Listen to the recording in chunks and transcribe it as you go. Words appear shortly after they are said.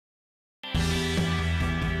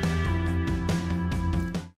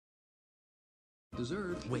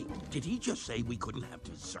Dessert. Wait, did he just say we couldn't have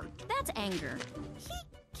dessert? That's anger. He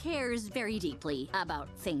cares very deeply about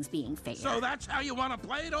things being fair. So that's how you want to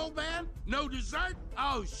play it, old man? No dessert?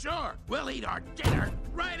 Oh, sure. We'll eat our dinner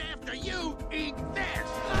right after you eat this.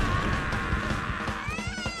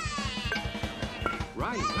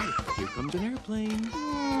 Right. Here comes an airplane.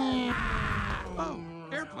 Oh,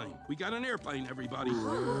 airplane. We got an airplane, everybody.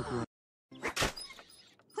 What?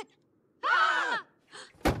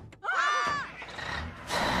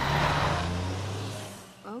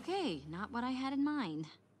 Okay, not what I had in mind.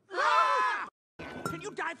 Can you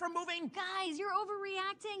die from moving? Guys, you're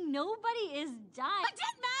overreacting. Nobody is dying. A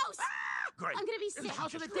dead mouse! Great. I'm gonna be It's sick. the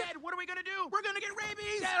house of the dead. What are we gonna do? We're gonna get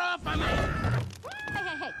rabies. Get off of me!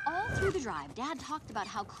 Hey. All through the drive, Dad talked about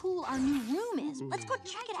how cool our new room is. Let's go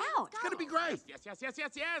check it out. It's gonna be great.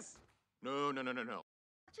 Yes. No. To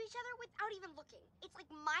each other without even looking. It's like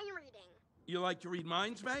mind reading. You like to read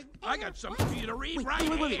minds, Meg? I got something for you to read right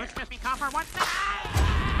here. Let's just be copper. What's that?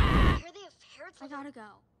 I hear they have ferrets. I gotta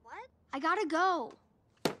go. What? I gotta go.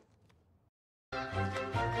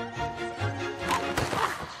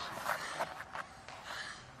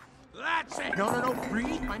 That's it. No.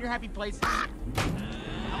 Breathe. Find your happy place.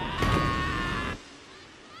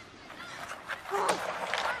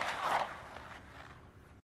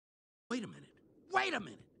 Wait a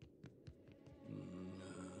minute.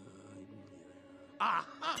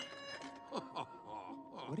 Aha!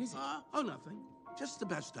 What is it? Oh, nothing. Just the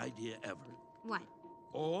best idea ever. What?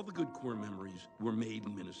 All the good core memories were made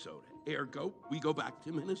in Minnesota. Ergo, we go back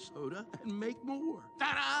to Minnesota and make more.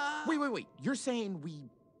 Ta-da! Wait. You're saying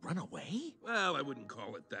we run away? Well, I wouldn't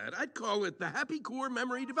call it that. I'd call it the Happy Core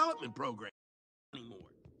Memory Development Program.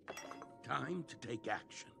 Anymore. Time to take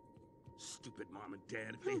action. Stupid Mom and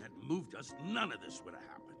Dad, if they hadn't moved us, none of this would have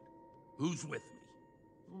happened. Who's with me?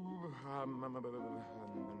 No.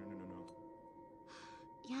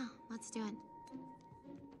 Yeah, let's do it.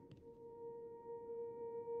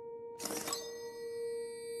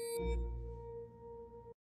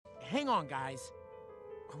 Hang on, guys.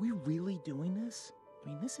 Are we really doing this? I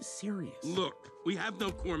mean, this is serious. Look, we have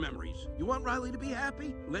no core memories. You want Riley to be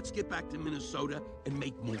happy? Let's get back to Minnesota and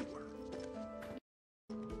make more.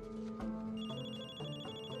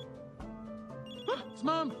 It's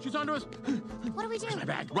Mom. She's onto us. What do we do? My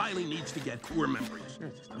bag. Riley needs to get core memories.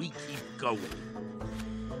 We keep going.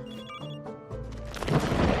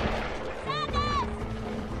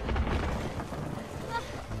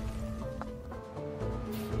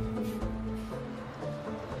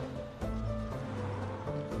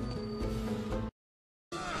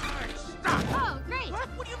 Oh, great.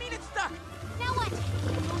 What do you mean it's stuck? Now what?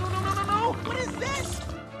 No. What is this?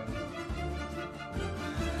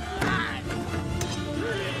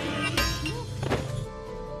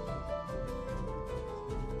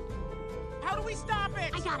 How do we stop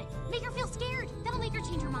it? I got it. Make her feel scared. That'll make her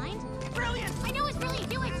change her mind. Brilliant. I know it's brilliant.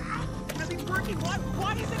 Do it. Nothing's working.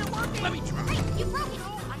 Why isn't it working? Let me try. Great. You broke it.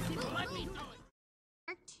 Let me do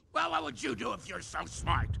it. Well, what would you do if you're so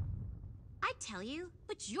smart? I tell you,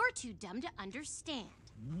 but you're too dumb to understand.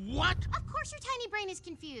 What? Of course your tiny brain is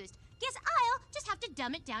confused. Guess I'll just have to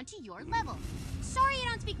dumb it down to your level. Sorry I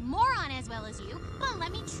don't speak moron as well as you, but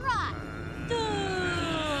let me try. Duh.